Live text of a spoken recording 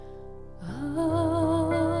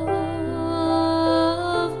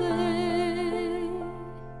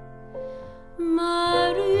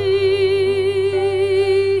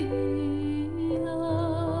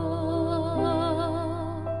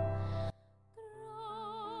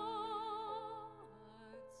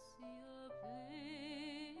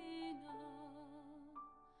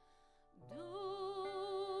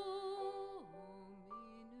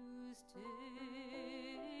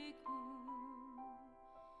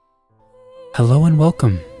Hello and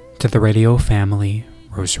welcome to the Radio Family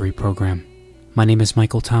Rosary Program. My name is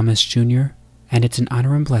Michael Thomas Jr., and it's an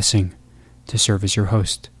honor and blessing to serve as your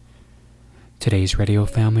host. Today's Radio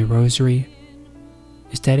Family Rosary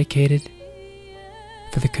is dedicated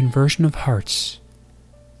for the conversion of hearts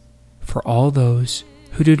for all those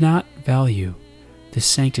who do not value the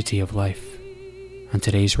sanctity of life. On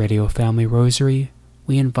today's Radio Family Rosary,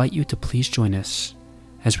 we invite you to please join us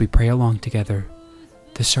as we pray along together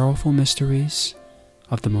the sorrowful mysteries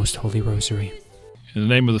of the Most Holy Rosary. In the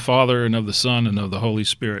name of the Father, and of the Son, and of the Holy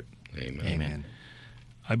Spirit. Amen. Amen.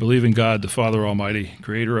 I believe in God, the Father Almighty,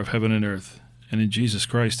 creator of heaven and earth, and in Jesus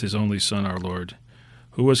Christ, his only Son, our Lord,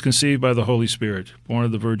 who was conceived by the Holy Spirit, born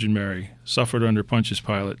of the Virgin Mary, suffered under Pontius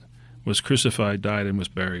Pilate, was crucified, died, and was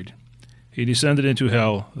buried. He descended into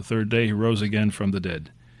hell. The third day he rose again from the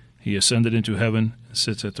dead. He ascended into heaven and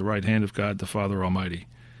sits at the right hand of God, the Father Almighty.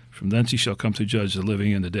 From thence he shall come to judge the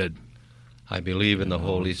living and the dead. I believe in the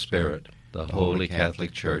Holy Spirit, the Holy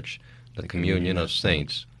Catholic Church, the communion of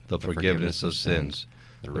saints, the forgiveness of sins,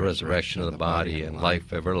 the resurrection of the body, and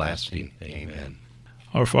life everlasting. Amen.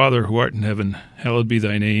 Our Father, who art in heaven, hallowed be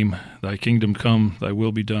thy name. Thy kingdom come, thy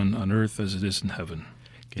will be done, on earth as it is in heaven.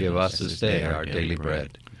 Give us this day our daily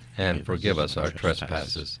bread, and forgive us our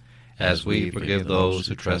trespasses, as we forgive those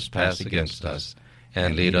who trespass against us.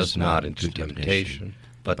 And lead us not into temptation,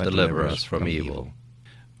 but deliver us from evil.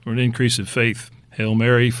 For an increase of faith, Hail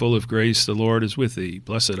Mary, full of grace, the Lord is with thee.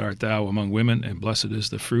 Blessed art thou among women, and blessed is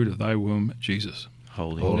the fruit of thy womb, Jesus.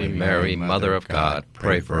 Holy Mary, Mother of God,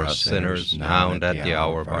 pray for us sinners, now and at the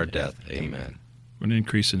hour of our death. Amen. For an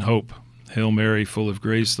increase in hope, Hail Mary, full of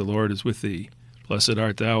grace, the Lord is with thee. Blessed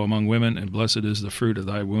art thou among women, and blessed is the fruit of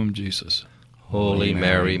thy womb, Jesus. Holy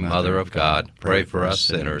Mary, Mother of God, pray for us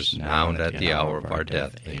sinners, now and at the hour of our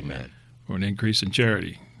death. Amen. For an increase in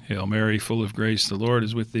charity, Hail Mary, full of grace, the Lord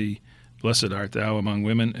is with thee. Blessed art thou among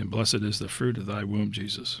women, and blessed is the fruit of thy womb,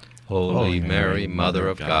 Jesus. Holy Mary, Mother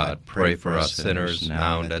of God, pray for us sinners,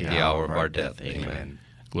 now and at the hour of our death. Amen.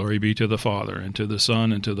 Glory be to the Father, and to the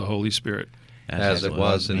Son, and to the Holy Spirit. As it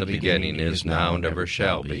was in the beginning, is now, and ever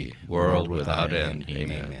shall be, world without end.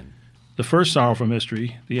 Amen. The first sorrowful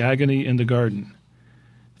mystery, the agony in the garden.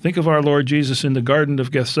 Think of our Lord Jesus in the Garden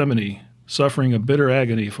of Gethsemane, suffering a bitter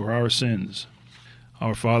agony for our sins.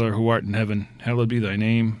 Our Father, who art in heaven, hallowed be thy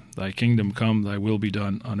name. Thy kingdom come, thy will be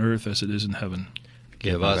done, on earth as it is in heaven.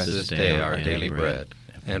 Give us this day our daily bread,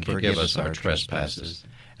 and forgive us our trespasses,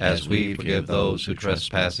 as we forgive those who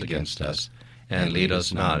trespass against us. And lead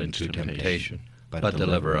us not into temptation, but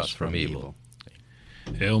deliver us from evil.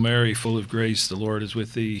 Hail Mary, full of grace, the Lord is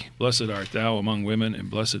with thee. Blessed art thou among women, and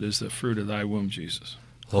blessed is the fruit of thy womb, Jesus.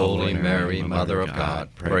 Holy Mary, Mother of God,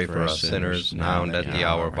 pray for us sinners, now and at the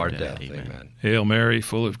hour of our death. Amen. Hail Mary,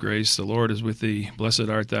 full of grace, the Lord is with thee. Blessed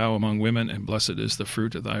art thou among women, and blessed is the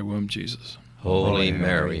fruit of thy womb, Jesus. Holy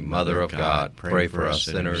Mary, Mother of God, pray for us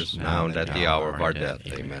sinners, now and at the hour of our death.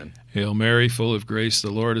 Amen. Hail Mary, full of grace, the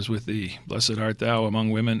Lord is with thee. Blessed art thou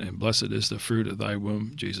among women, and blessed is the fruit of thy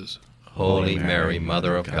womb, Jesus. Holy Mary,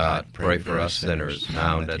 Mother of God, pray for us sinners,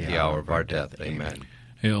 now and at the hour of our death. Amen.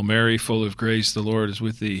 Hail Mary, full of grace, the Lord is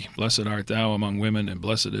with thee. Blessed art thou among women, and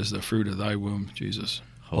blessed is the fruit of thy womb, Jesus.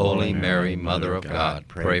 Holy Mary, Mother of God,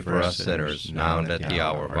 pray for us sinners, now and at the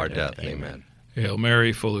hour of our death. Amen. Hail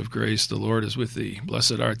Mary, full of grace, the Lord is with thee.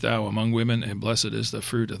 Blessed art thou among women, and blessed is the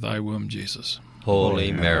fruit of thy womb, Jesus.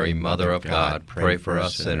 Holy Mary, Mother of God, pray for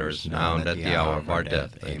us sinners, now and at the hour of our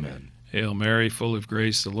death. Amen. Hail Mary, full of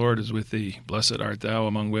grace, the Lord is with thee. Blessed art thou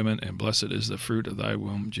among women, and blessed is the fruit of thy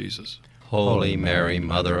womb, Jesus. Holy Mary,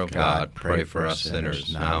 Mother of God, pray for us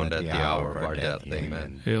sinners, now and at the hour of our death.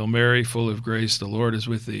 Amen. Hail Mary, full of grace, the Lord is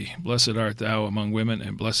with thee. Blessed art thou among women,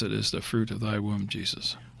 and blessed is the fruit of thy womb,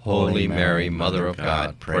 Jesus. Holy Mary, Mother of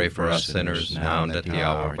God, pray for us sinners, now and at the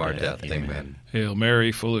hour of our death. Amen. Hail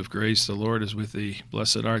Mary, full of grace, the Lord is with thee.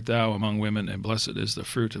 Blessed art thou among women, and blessed is the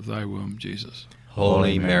fruit of thy womb, Jesus.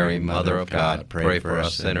 Holy Mary, Mother of God, pray for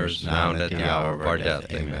us sinners, now and at the hour of our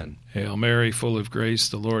death. Amen. Hail Mary, full of grace,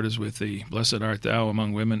 the Lord is with thee. Blessed art thou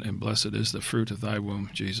among women, and blessed is the fruit of thy womb,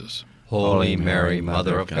 Jesus. Holy Mary,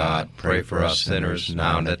 Mother of God, pray for us sinners,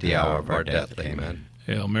 now and at the hour of our death. Amen.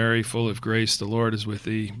 Hail Mary, full of grace, the Lord is with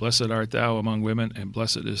thee. Blessed art thou among women, and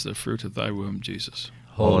blessed is the fruit of thy womb, Jesus.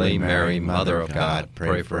 Holy Mary, Mother of God,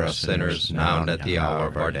 pray for us sinners, now and at the hour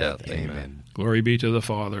of our death. Amen. Glory be to the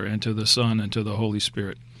Father, and to the Son, and to the Holy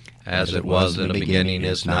Spirit. As it was in the beginning,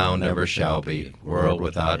 is now, and ever shall be, world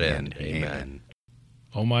without end. Amen.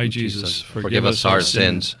 O my Jesus, forgive us our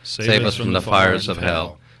sins, save us from the fires of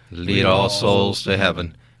hell, lead all souls to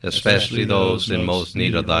heaven, especially those in most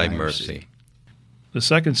need of thy mercy. The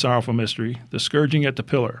second sorrowful mystery, the scourging at the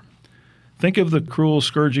pillar. Think of the cruel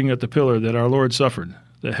scourging at the pillar that our Lord suffered,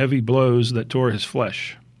 the heavy blows that tore his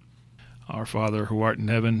flesh. Our Father, who art in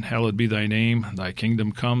heaven, hallowed be thy name. Thy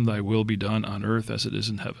kingdom come, thy will be done on earth as it is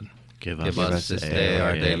in heaven. Give us this day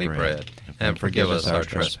our daily bread, and forgive us our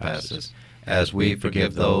trespasses, as we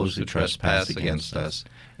forgive those who trespass against us.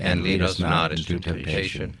 And lead us not into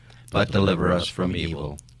temptation, but deliver us from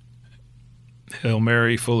evil. Hail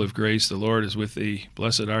Mary, full of grace, the Lord is with thee.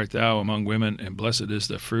 Blessed art thou among women, and blessed is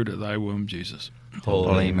the fruit of thy womb, Jesus.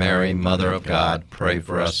 Holy Mary, Mother of God, pray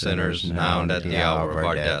for us sinners, now and at the hour of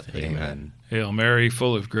our death. Amen. Hail Mary,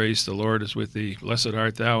 full of grace, the Lord is with thee. Blessed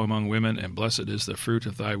art thou among women, and blessed is the fruit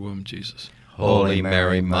of thy womb, Jesus. Holy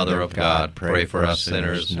Mary, Mother of God, pray for us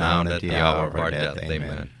sinners, now and at the hour of our death.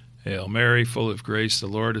 Amen. Hail Mary, full of grace, the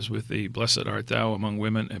Lord is with thee. Blessed art thou among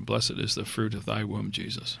women, and blessed is the fruit of thy womb,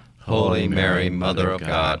 Jesus. Holy Mary, Mother of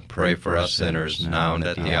God, pray for us sinners, now and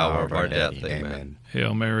at the hour of our death. Amen.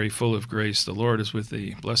 Hail Mary, full of grace, the Lord is with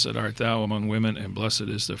thee. Blessed art thou among women, and blessed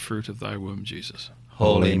is the fruit of thy womb, Jesus.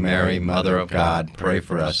 Holy Mary, Mother of God, pray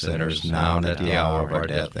for us sinners, now and at the hour of our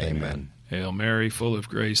death. Amen. Hail Mary, full of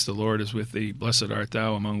grace, the Lord is with thee. Blessed art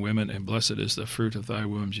thou among women, and blessed is the fruit of thy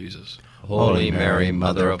womb, Jesus. Holy Mary,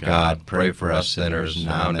 Mother of God, pray for us sinners,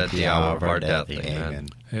 now and at the hour of our death. Amen.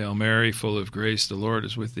 Hail Mary, full of grace, the Lord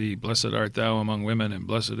is with thee. Blessed art thou among women, and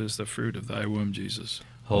blessed is the fruit of thy womb, Jesus.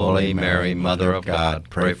 Holy Mary, Mother of God,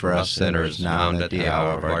 pray for us sinners, now and at the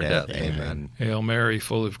hour of our death. Amen. Hail Mary,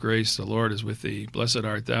 full of grace, the Lord is with thee. Blessed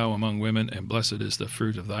art thou among women, and blessed is the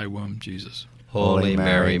fruit of thy womb, Jesus. Holy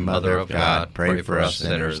Mary, Mother of God, pray for us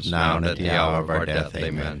sinners, now and at the hour of our death.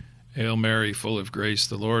 Amen. Hail Mary, full of grace,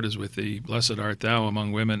 the Lord is with thee. Blessed art thou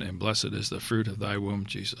among women, and blessed is the fruit of thy womb,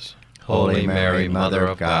 Jesus. Holy Mary, Mother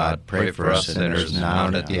of God, pray for us sinners, now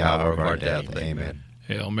and at the hour of our death. Amen.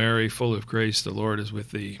 Hail Mary, full of grace, the Lord is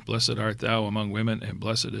with thee. Blessed art thou among women, and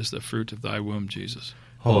blessed is the fruit of thy womb, Jesus.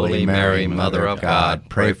 Holy Mary, Mother of God,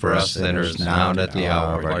 pray for us sinners, now and at the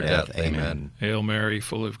hour of our death. Amen. Hail Mary,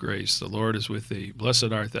 full of grace, the Lord is with thee.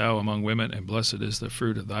 Blessed art thou among women, and blessed is the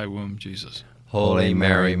fruit of thy womb, Jesus. Holy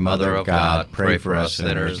Mary, Mother of God, pray for us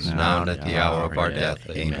sinners, now and at the hour of our death.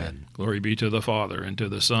 Amen. Glory be to the Father, and to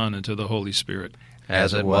the Son, and to the Holy Spirit.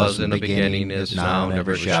 As it was in the beginning, is now, and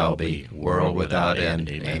ever shall be, world without end.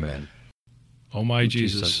 Amen. O my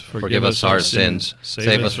Jesus, forgive us our sins,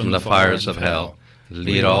 save us from the fires of hell,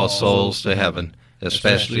 lead all souls to heaven,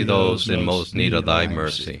 especially those in most need of thy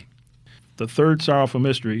mercy. The third sorrowful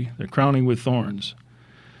mystery, the crowning with thorns.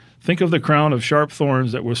 Think of the crown of sharp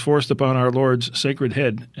thorns that was forced upon our Lord's sacred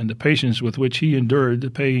head, and the patience with which he endured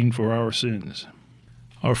the pain for our sins.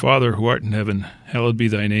 Our Father, who art in heaven, hallowed be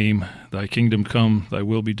thy name. Thy kingdom come, thy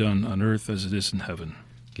will be done on earth as it is in heaven.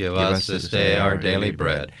 Give us this day our daily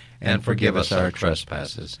bread, and forgive us our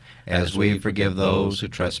trespasses, as we forgive those who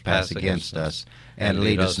trespass against us. And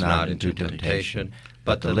lead us not into temptation,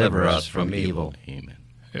 but deliver us from evil. Amen.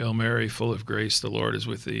 Hail Mary, full of grace, the Lord is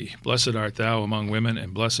with thee. Blessed art thou among women,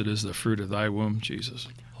 and blessed is the fruit of thy womb, Jesus.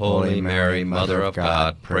 Holy Mary, Mother of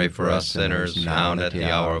God, pray for us sinners, now and at the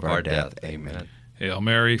hour of our death. Amen. Hail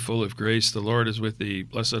Mary, full of grace, the Lord is with thee.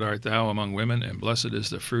 Blessed art thou among women, and blessed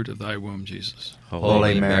is the fruit of thy womb, Jesus.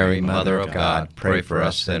 Holy Mary, Mother of God, pray for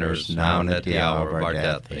us sinners, now and at the hour of our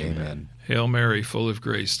death. Amen. Hail Mary, full of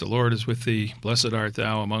grace, the Lord is with thee. Blessed art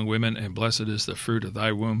thou among women, and blessed is the fruit of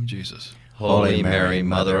thy womb, Jesus. Holy Mary,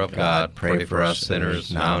 Mother of God, pray for us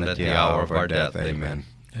sinners, now and at the hour of our death. Amen.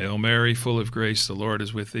 Hail Mary, full of grace, the Lord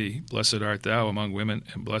is with thee. Blessed art thou among women,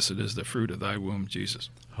 and blessed is the fruit of thy womb, Jesus.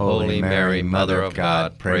 Holy Mary, Mother of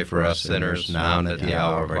God, pray for us sinners, now and at the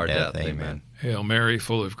hour of our death. Amen. Hail Mary,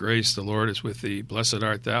 full of grace, the Lord is with thee. Blessed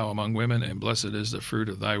art thou among women, and blessed is the fruit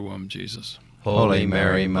of thy womb, Jesus. Holy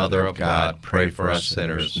Mary, Mother of God, pray for us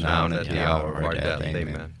sinners, now and at the hour of our death.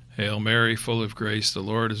 Amen. Hail Mary, full of grace, the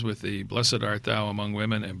Lord is with thee. Blessed art thou among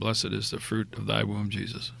women, and blessed is the fruit of thy womb,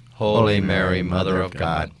 Jesus. Holy Mary, Mother of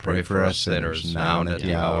God, pray for us sinners, now and at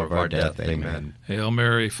the hour of our death. Amen. Hail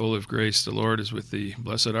Mary, full of grace, the Lord is with thee.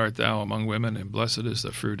 Blessed art thou among women, and blessed is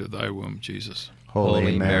the fruit of thy womb, Jesus.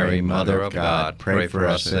 Holy Mary, Mother of God, pray for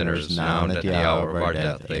us sinners, now and at the hour of our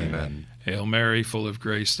death. Amen. Hail Mary, full of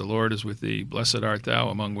grace, the Lord is with thee. Blessed art thou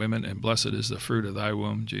among women, and blessed is the fruit of thy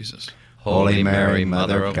womb, Jesus. Holy Mary,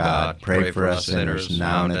 Mother of God, pray for us sinners,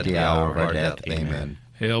 now and at the hour of our death. Amen.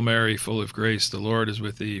 Hail Mary, full of grace, the Lord is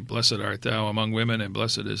with thee. Blessed art thou among women, and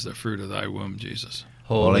blessed is the fruit of thy womb, Jesus.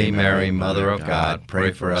 Holy Mary, Mother of God,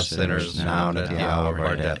 pray for us sinners, now and at the hour of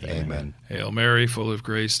our death. Amen. Hail Mary, full of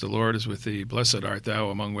grace, the Lord is with thee. Blessed art thou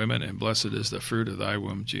among women, and blessed is the fruit of thy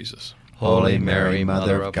womb, Jesus. Holy Mary,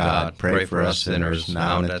 Mother of God, pray for us sinners,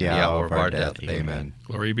 now and at the hour of our death. Amen.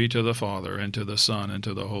 Glory be to the Father, and to the Son, and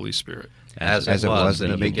to the Holy Spirit. As it was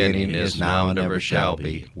in the beginning, is now, and ever shall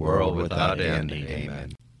be, world without end.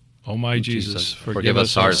 Amen. O my Jesus, forgive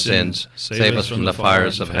us our sins, save us from the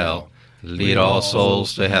fires of hell, lead all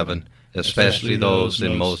souls to heaven, especially those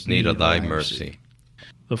in most need of thy mercy.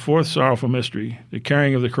 The fourth sorrowful mystery, the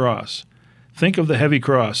carrying of the cross. Think of the heavy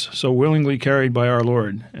cross so willingly carried by our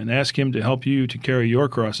Lord, and ask him to help you to carry your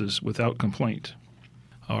crosses without complaint.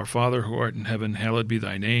 Our Father, who art in heaven, hallowed be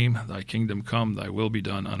thy name. Thy kingdom come, thy will be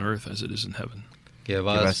done on earth as it is in heaven. Give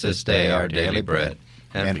us this day our daily bread,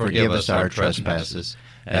 and forgive us our trespasses,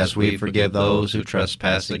 as we forgive those who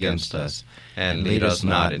trespass against us. And lead us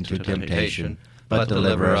not into temptation, but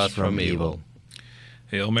deliver us from evil.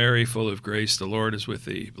 Hail Mary, full of grace, the Lord is with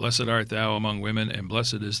thee. Blessed art thou among women, and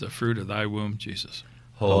blessed is the fruit of thy womb, Jesus.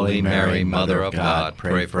 Holy Mary, Mother of God,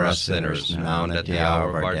 pray for us sinners, now and at the hour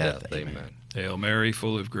of our death. Amen. Hail Mary,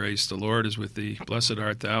 full of grace, the Lord is with thee. Blessed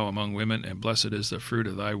art thou among women, and blessed is the fruit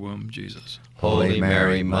of thy womb, Jesus. Holy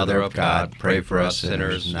Mary, Mother of God, pray for us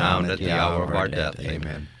sinners, now and at the hour of our death.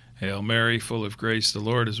 Amen. Hail Mary, full of grace, the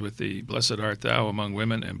Lord is with thee. Blessed art thou among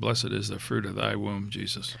women, and blessed is the fruit of thy womb,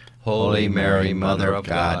 Jesus. Holy Mary, Mother of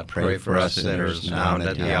God, pray for us sinners, now and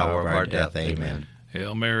at the hour of our death. Amen.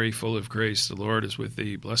 Hail Mary, full of grace, the Lord is with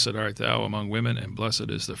thee. Blessed art thou among women, and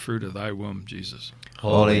blessed is the fruit of thy womb, Jesus.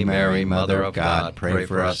 Holy Mary, Mother of God, pray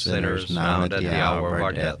for us sinners, now and at the hour of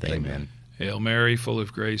our death. Amen. Hail Mary, full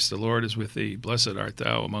of grace, the Lord is with thee. Blessed art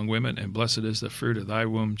thou among women, and blessed is the fruit of thy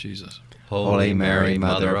womb, Jesus. Holy Mary,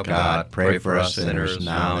 Mother of God, pray for us sinners,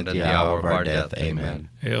 now and at the hour of our death. Amen.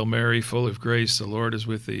 Hail Mary, full of grace, the Lord is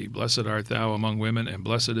with thee. Blessed art thou among women, and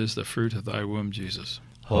blessed is the fruit of thy womb, Jesus.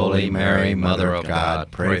 Holy Mary, Mother of God,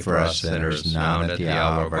 pray for us sinners, now and at the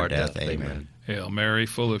hour of our death. Amen. Hail Mary,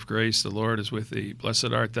 full of grace, the Lord is with thee.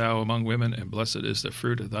 Blessed art thou among women, and blessed is the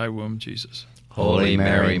fruit of thy womb, Jesus. Holy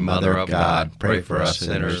Mary, Mother of God, pray for us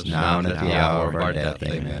sinners, now and at the hour of our death.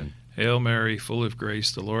 Amen. Hail Mary, full of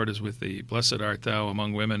grace, the Lord is with thee. Blessed art thou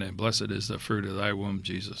among women, and blessed is the fruit of thy womb,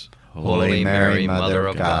 Jesus. Holy Mary, Mother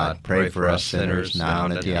of God, pray for us sinners, now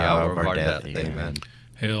and at the hour of our death. Amen.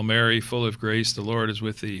 Hail Mary, full of grace, the Lord is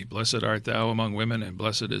with thee. Blessed art thou among women, and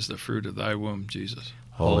blessed is the fruit of thy womb, Jesus.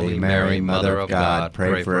 Holy Mary, Mother of God,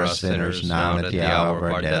 pray for us sinners, now and at the hour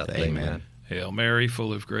of our death. Amen. Hail Mary,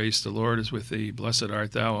 full of grace, the Lord is with thee. Blessed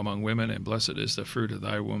art thou among women, and blessed is the fruit of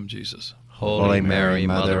thy womb, Jesus. Holy Mary,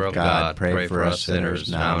 Mother of God, pray for us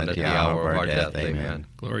sinners, now and at the hour of our death. Amen.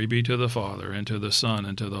 Glory be to the Father, and to the Son,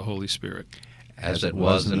 and to the Holy Spirit. As it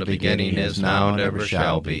was in the beginning, is now, and ever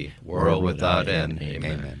shall be, world without end.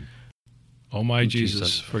 Amen. O my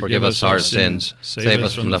Jesus, forgive us our sins, save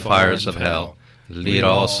us from the fires of hell, lead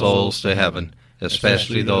all souls to heaven,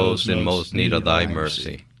 especially those in most need of thy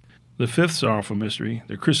mercy. The fifth sorrowful mystery,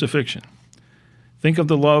 the crucifixion. Think of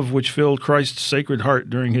the love which filled Christ's sacred heart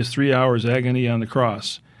during his 3 hours' agony on the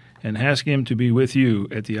cross, and ask him to be with you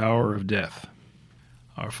at the hour of death.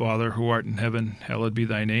 Our Father, who art in heaven, hallowed be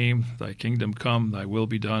thy name. Thy kingdom come, thy will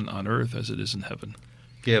be done on earth as it is in heaven.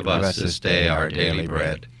 Give us this day our daily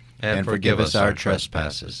bread, and forgive us our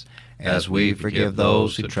trespasses, as we forgive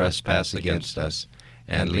those who trespass against us.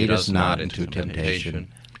 And lead us not into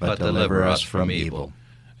temptation, but deliver us from evil.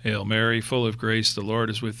 Hail Mary, full of grace, the Lord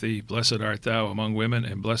is with thee. Blessed art thou among women,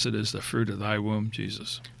 and blessed is the fruit of thy womb,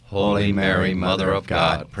 Jesus. Holy Mary, Mother of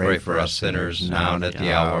God, pray for us sinners, now and at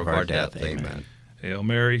the hour of our death. Amen. Hail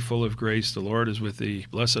Mary, full of grace, the Lord is with thee.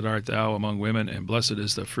 Blessed art thou among women, and blessed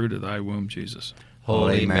is the fruit of thy womb, Jesus.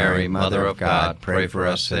 Holy Mary, Mother of God, pray for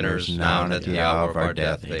us sinners, now and at the hour of our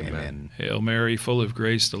death. Amen. Hail Mary, full of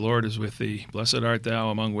grace, the Lord is with thee. Blessed art thou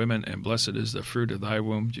among women, and blessed is the fruit of thy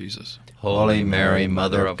womb, Jesus. Holy Mary,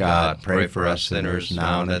 Mother of God, pray for us sinners,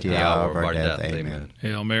 now and at the hour of our death. Amen.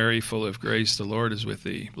 Hail Mary, full of grace, the Lord is with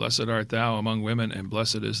thee. Blessed art thou among women, and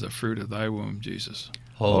blessed is the fruit of thy womb, Jesus.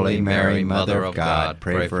 Holy Mary, Mother of God,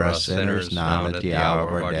 pray for us sinners, now and at the hour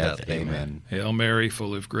of our death. Amen. Hail Mary,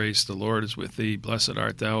 full of grace, the Lord is with thee. Blessed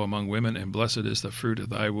art thou among women, and blessed is the fruit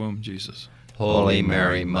of thy womb, Jesus. Holy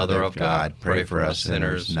Mary, Mother of God, pray for us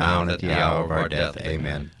sinners, now and at the hour of our death.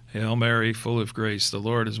 Amen. Hail Mary, full of grace, the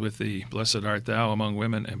Lord is with thee. Blessed art thou among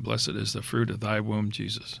women, and blessed is the fruit of thy womb,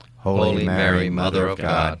 Jesus. Holy Mary, Mother of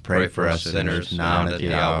God, pray for us sinners, now and at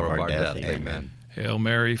the hour of our death. Amen. Hail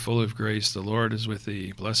Mary, full of grace, the Lord is with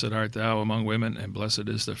thee. Blessed art thou among women, and blessed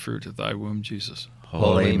is the fruit of thy womb, Jesus.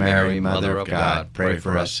 Holy Mary, Mother of God, pray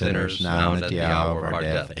for us sinners, now and at the hour of our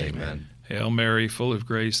death. Amen. Hail Mary, full of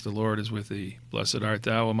grace, the Lord is with thee. Blessed art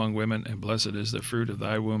thou among women, and blessed is the fruit of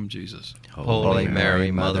thy womb, Jesus. Holy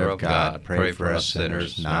Mary, Mother of God, pray for us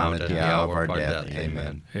sinners, now and at the hour of our death.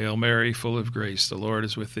 Amen. Hail Mary, full of grace, the Lord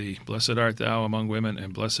is with thee. Blessed art thou among women,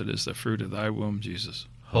 and blessed is the fruit of thy womb, Jesus.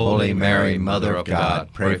 Holy Mary, Mother of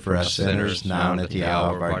God, pray for us sinners, now and at the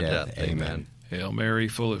hour of our death. Amen. Hail Mary,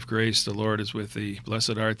 full of grace, the Lord is with thee.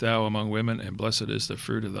 Blessed art thou among women, and blessed is the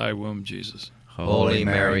fruit of thy womb, Jesus. Holy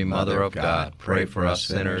Mary, Mother of God, pray for us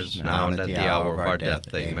sinners, now and at the hour of our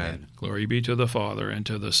death. Amen. Glory be to the Father, and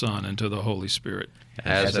to the Son, and to the Holy Spirit.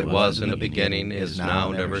 As it was in the beginning, is now,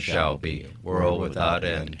 and ever shall be, world without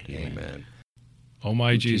end. Amen. O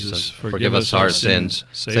my Jesus, forgive us our sins,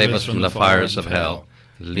 save us from the fires of hell,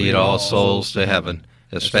 lead all souls to heaven,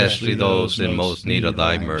 especially those in most need of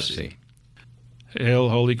thy mercy. Hail,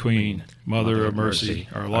 Holy Queen, Mother of mercy,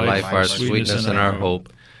 our life, our sweetness, and our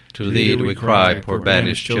hope. To thee do we cry, poor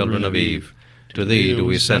banished children of Eve. To thee do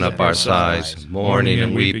we send up our sighs, mourning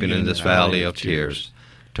and weeping in this valley of tears.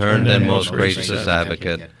 Turn then, most gracious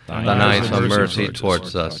Advocate, thine eyes of mercy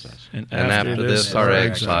towards us, and after this our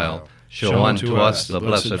exile, show unto us the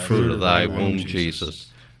blessed fruit of thy womb,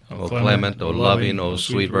 Jesus. O clement, O loving, O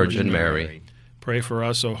sweet Virgin Mary, pray for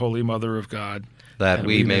us, O Holy Mother of God, that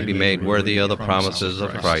we may be made worthy of the promises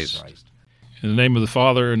of Christ. In the name of the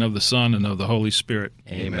Father, and of the Son, and of the Holy Spirit.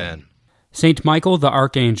 Amen. Saint Michael the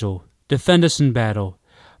Archangel, defend us in battle.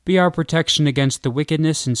 Be our protection against the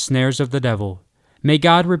wickedness and snares of the devil. May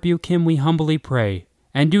God rebuke him, we humbly pray.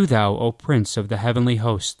 And do thou, O Prince of the heavenly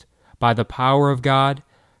host, by the power of God,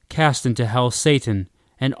 cast into hell Satan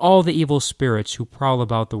and all the evil spirits who prowl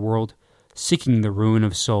about the world, seeking the ruin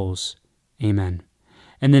of souls. Amen.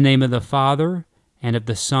 In the name of the Father, and of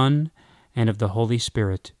the Son, and of the Holy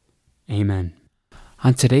Spirit. Amen.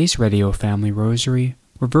 On today's Radio Family Rosary,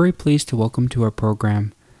 we're very pleased to welcome to our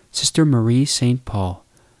program Sister Marie St. Paul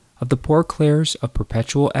of the Poor Clares of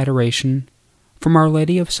Perpetual Adoration from Our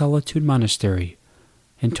Lady of Solitude Monastery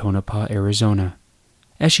in Tonopah, Arizona,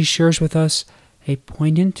 as she shares with us a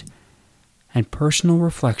poignant and personal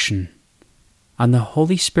reflection on the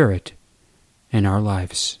Holy Spirit in our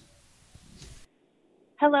lives.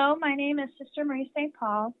 Hello, my name is Sister Marie St.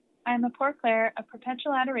 Paul. I am a Poor Clare of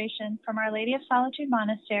Perpetual Adoration from Our Lady of Solitude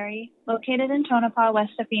Monastery, located in Tonopah,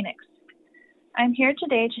 west of Phoenix. I am here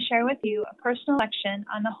today to share with you a personal reflection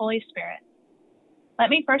on the Holy Spirit.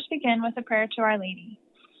 Let me first begin with a prayer to Our Lady.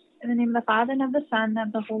 In the name of the Father, and of the Son, and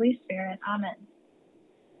of the Holy Spirit. Amen.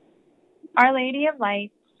 Our Lady of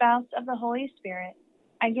Light, Spouse of the Holy Spirit,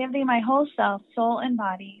 I give thee my whole self, soul, and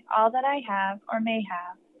body, all that I have or may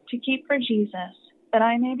have, to keep for Jesus, that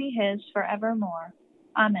I may be his forevermore.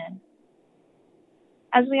 Amen.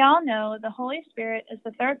 As we all know, the Holy Spirit is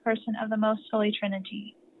the third person of the Most Holy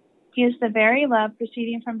Trinity. He is the very love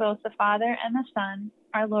proceeding from both the Father and the Son,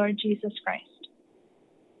 our Lord Jesus Christ.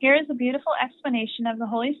 Here is a beautiful explanation of the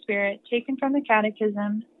Holy Spirit taken from the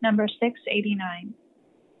Catechism, number 689.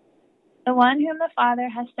 The one whom the Father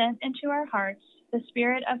has sent into our hearts, the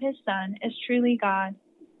Spirit of his Son, is truly God.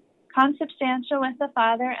 Consubstantial with the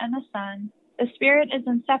Father and the Son, the Spirit is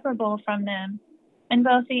inseparable from them, in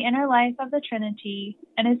both the inner life of the Trinity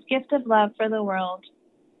and his gift of love for the world.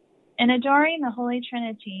 In adoring the Holy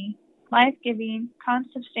Trinity, life-giving,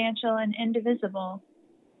 consubstantial, and indivisible,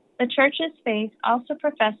 the Church's faith also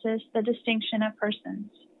professes the distinction of persons.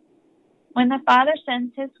 When the Father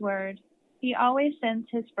sends his word, he always sends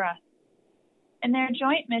his breath. In their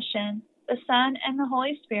joint mission, the Son and the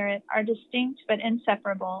Holy Spirit are distinct but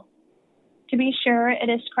inseparable. To be sure, it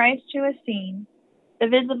is Christ who is seen, the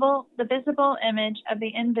visible image of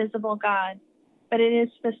the invisible God, but it is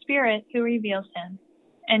the Spirit who reveals him.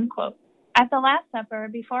 End quote. At the Last Supper,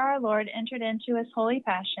 before our Lord entered into his holy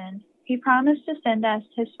passion, he promised to send us,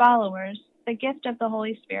 his followers, the gift of the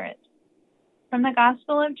Holy Spirit. From the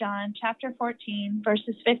Gospel of John, chapter 14,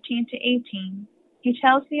 verses 15 to 18, he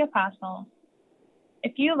tells the apostles,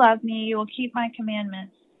 "If you love me, you will keep my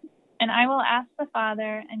commandments, and I will ask the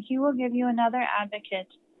Father, and he will give you another advocate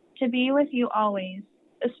to be with you always,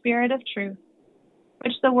 the Spirit of truth,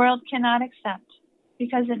 which the world cannot accept,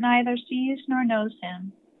 because it neither sees nor knows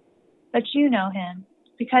him. But you know him,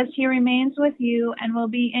 because he remains with you and will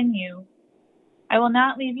be in you. I will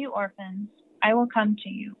not leave you orphans. I will come to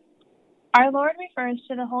you." Our Lord refers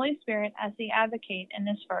to the Holy Spirit as the advocate in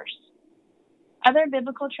this verse. Other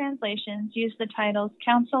biblical translations use the titles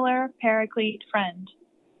Counselor, Paraclete, Friend.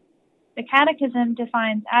 The Catechism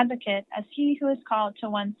defines advocate as he who is called to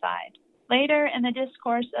one side. Later in the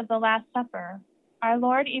discourse of the Last Supper, our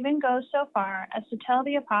Lord even goes so far as to tell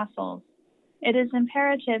the apostles it is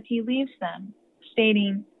imperative he leaves them,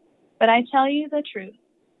 stating, "But I tell you the truth,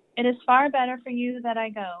 It is far better for you that I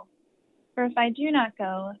go. For if I do not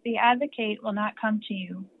go, the Advocate will not come to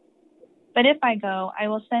you. But if I go, I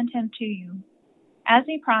will send him to you. As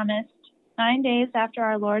he promised, 9 days after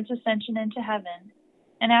our Lord's ascension into heaven,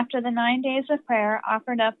 and after the 9 days of prayer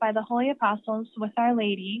offered up by the holy apostles with Our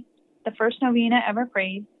Lady, the first novena ever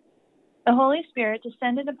prayed, the Holy Spirit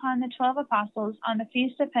descended upon the 12 apostles on the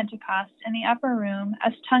Feast of Pentecost in the upper room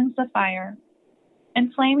as tongues of fire,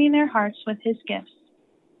 inflaming their hearts with his gifts.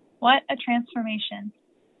 What a transformation!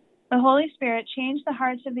 The Holy Spirit changed the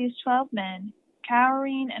hearts of these 12 men,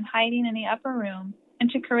 cowering and hiding in the upper room,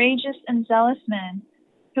 into courageous and zealous men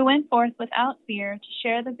who went forth without fear to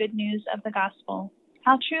share the good news of the gospel.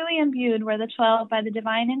 How truly imbued were the 12 by the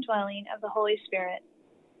divine indwelling of the Holy Spirit.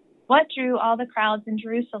 What drew all the crowds in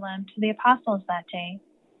Jerusalem to the apostles that day?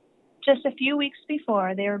 Just a few weeks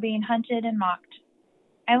before, they were being hunted and mocked.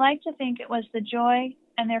 I like to think it was the joy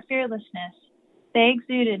and their fearlessness they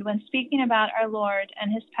exuded when speaking about our Lord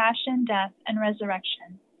and his passion, death, and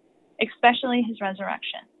resurrection, especially his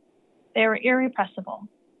resurrection. They were irrepressible.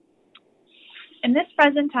 In this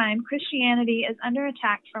present time, Christianity is under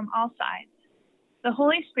attack from all sides. The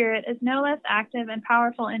Holy Spirit is no less active and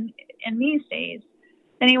powerful in these days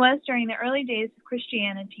than he was during the early days of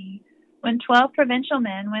Christianity, when 12 provincial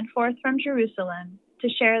men went forth from Jerusalem to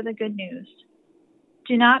share the good news.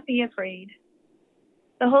 Do not be afraid.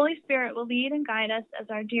 The Holy Spirit will lead and guide us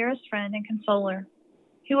as our dearest friend and consoler.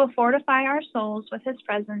 He will fortify our souls with his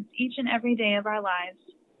presence each and every day of our lives.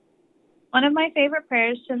 One of my favorite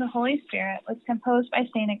prayers to the Holy Spirit was composed by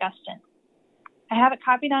St. Augustine. I have it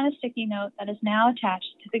copied on a sticky note that is now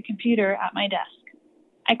attached to the computer at my desk.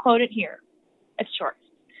 I quote it here. It's short.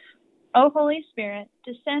 O Holy Spirit,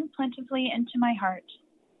 descend plentifully into my heart,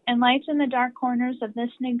 enlighten the dark corners of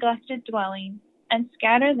this neglected dwelling, and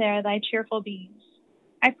scatter there thy cheerful beams.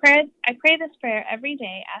 I pray this prayer every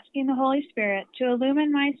day, asking the Holy Spirit to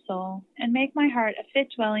illumine my soul and make my heart a fit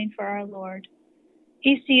dwelling for our Lord.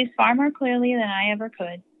 He sees far more clearly than I ever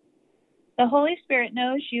could. The Holy Spirit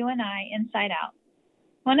knows you and I inside out.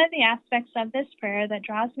 One of the aspects of this prayer that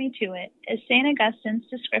draws me to it is St. Augustine's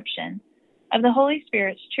description of the Holy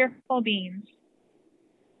Spirit's cheerful beams.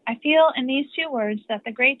 I feel in these two words that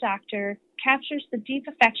the great doctor captures the deep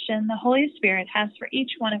affection the Holy Spirit has for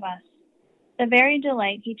each one of us, the very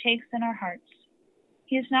delight he takes in our hearts.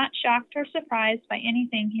 He is not shocked or surprised by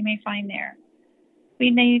anything he may find there.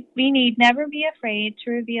 We need never be afraid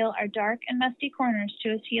to reveal our dark and musty corners to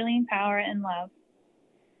his healing power and love.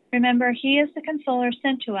 Remember, he is the consoler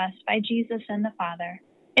sent to us by Jesus and the Father.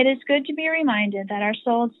 It is good to be reminded that our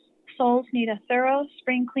souls need a thorough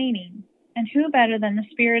spring cleaning, and who better than the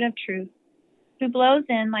Spirit of truth, who blows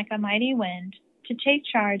in like a mighty wind to take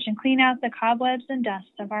charge and clean out the cobwebs and dust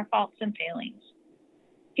of our faults and failings.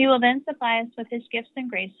 He will then supply us with his gifts and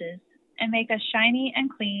graces and make us shiny and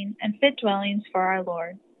clean and fit dwellings for our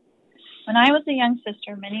Lord. When I was a young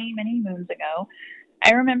sister many, many moons ago,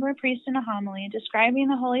 I remember a priest in a homily describing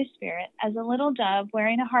the Holy Spirit as a little dove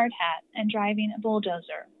wearing a hard hat and driving a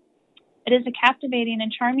bulldozer. It is a captivating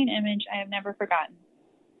and charming image I have never forgotten.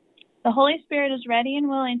 The Holy Spirit is ready and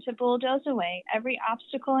willing to bulldoze away every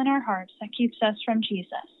obstacle in our hearts that keeps us from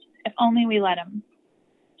Jesus, if only we let him.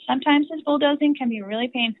 Sometimes his bulldozing can be really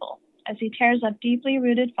painful, as he tears up deeply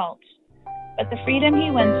rooted faults, but the freedom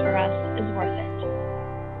he wins for us is worth it.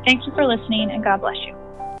 Thank you for listening, and God bless you.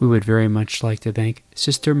 We would very much like to thank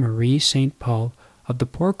Sister Marie St. Paul of the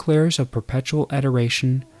Poor Clares of Perpetual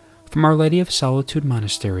Adoration from Our Lady of Solitude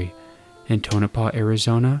Monastery in Tonopah,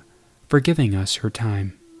 Arizona, for giving us her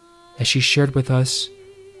time as she shared with us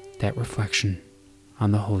that reflection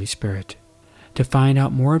on the Holy Spirit. To find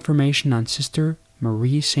out more information on Sister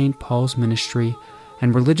Marie St. Paul's ministry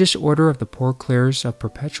and religious order of the Poor Clares of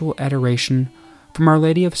Perpetual Adoration from Our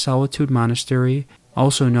Lady of Solitude Monastery,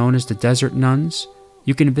 also known as the Desert Nuns,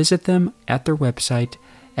 you can visit them at their website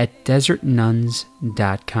at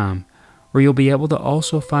desertnuns.com, where you'll be able to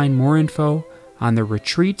also find more info on their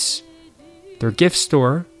retreats, their gift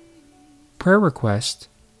store, prayer requests,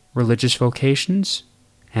 religious vocations,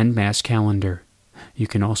 and Mass calendar. You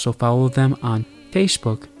can also follow them on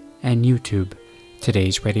Facebook and YouTube.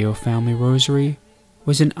 Today's Radio Family Rosary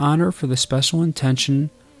was in honor for the special intention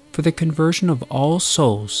for the conversion of all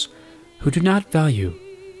souls who do not value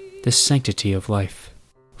the sanctity of life.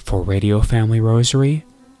 For Radio Family Rosary,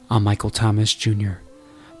 I'm Michael Thomas Jr.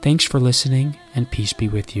 Thanks for listening, and peace be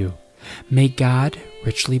with you. May God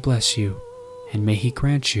richly bless you, and may he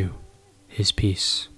grant you his peace.